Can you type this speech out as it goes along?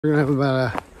We're gonna have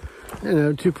about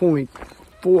a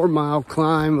 2.4 mile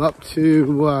climb up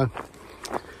to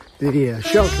the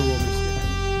shelter we'll be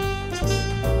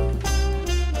staying.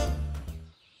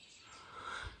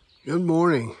 Good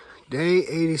morning, day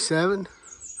 87,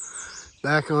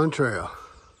 back on trail.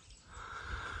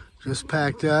 Just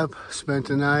packed up, spent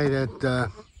the night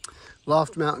at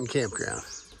Loft Mountain campground.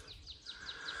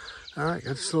 All right,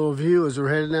 got this little view as we're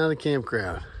heading out of the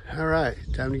campground. All right,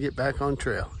 time to get back on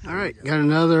trail. All right, got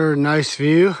another nice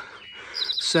view.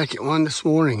 Second one this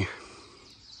morning.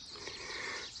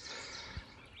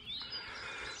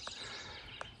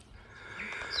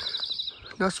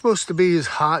 Not supposed to be as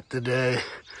hot today.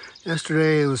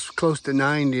 Yesterday it was close to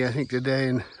 90, I think today,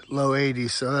 in low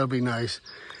 80s, so that'll be nice.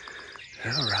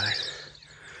 All right,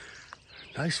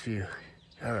 nice view.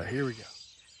 All right, here we go.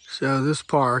 So this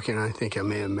park, and I think I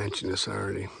may have mentioned this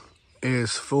already,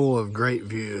 is full of great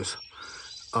views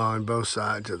on both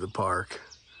sides of the park.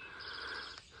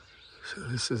 So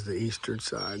this is the eastern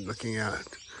side, looking out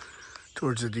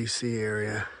towards the DC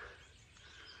area.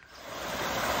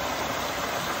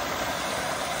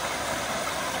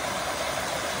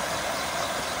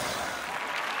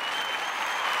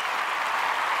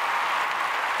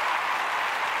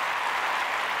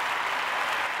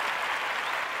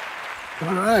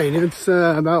 All right, it's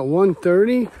about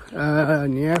 1:30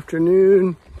 in the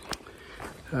afternoon.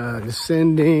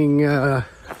 Descending a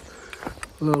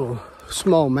little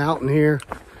small mountain here,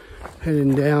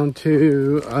 heading down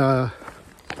to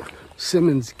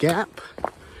Simmons Gap,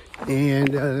 and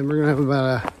then we're gonna have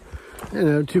about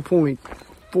a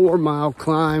 2.4 mile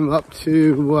climb up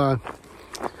to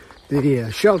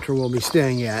the shelter we'll be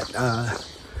staying at,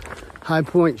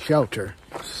 Hightop Shelter.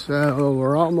 So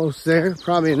we're almost there,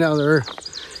 probably another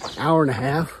hour and a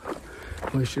half.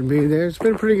 We should be there. It's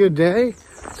been a pretty good day.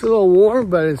 It's a little warm,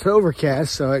 but it's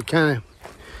overcast, so it kind of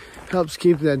helps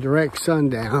keep that direct sun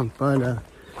down. But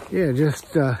yeah,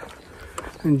 just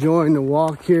enjoying the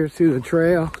walk here through the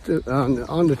trail,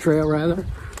 on the trail rather.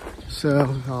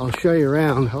 So I'll show you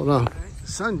around. Hold on. The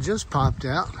sun just popped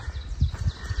out.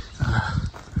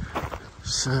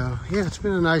 So yeah, it's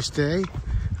been a nice day.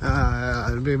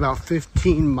 It'll be about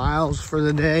 15 miles for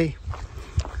the day.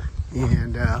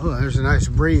 And oh, there's a nice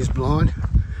breeze blowing.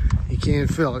 You can't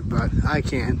feel it, but I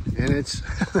can, and it's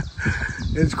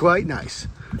it's quite nice.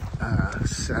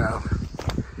 So,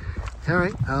 all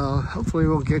right. Hopefully,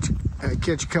 we'll catch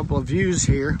a couple of views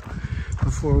here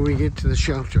before we get to the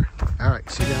shelter. All right,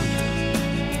 see you down there.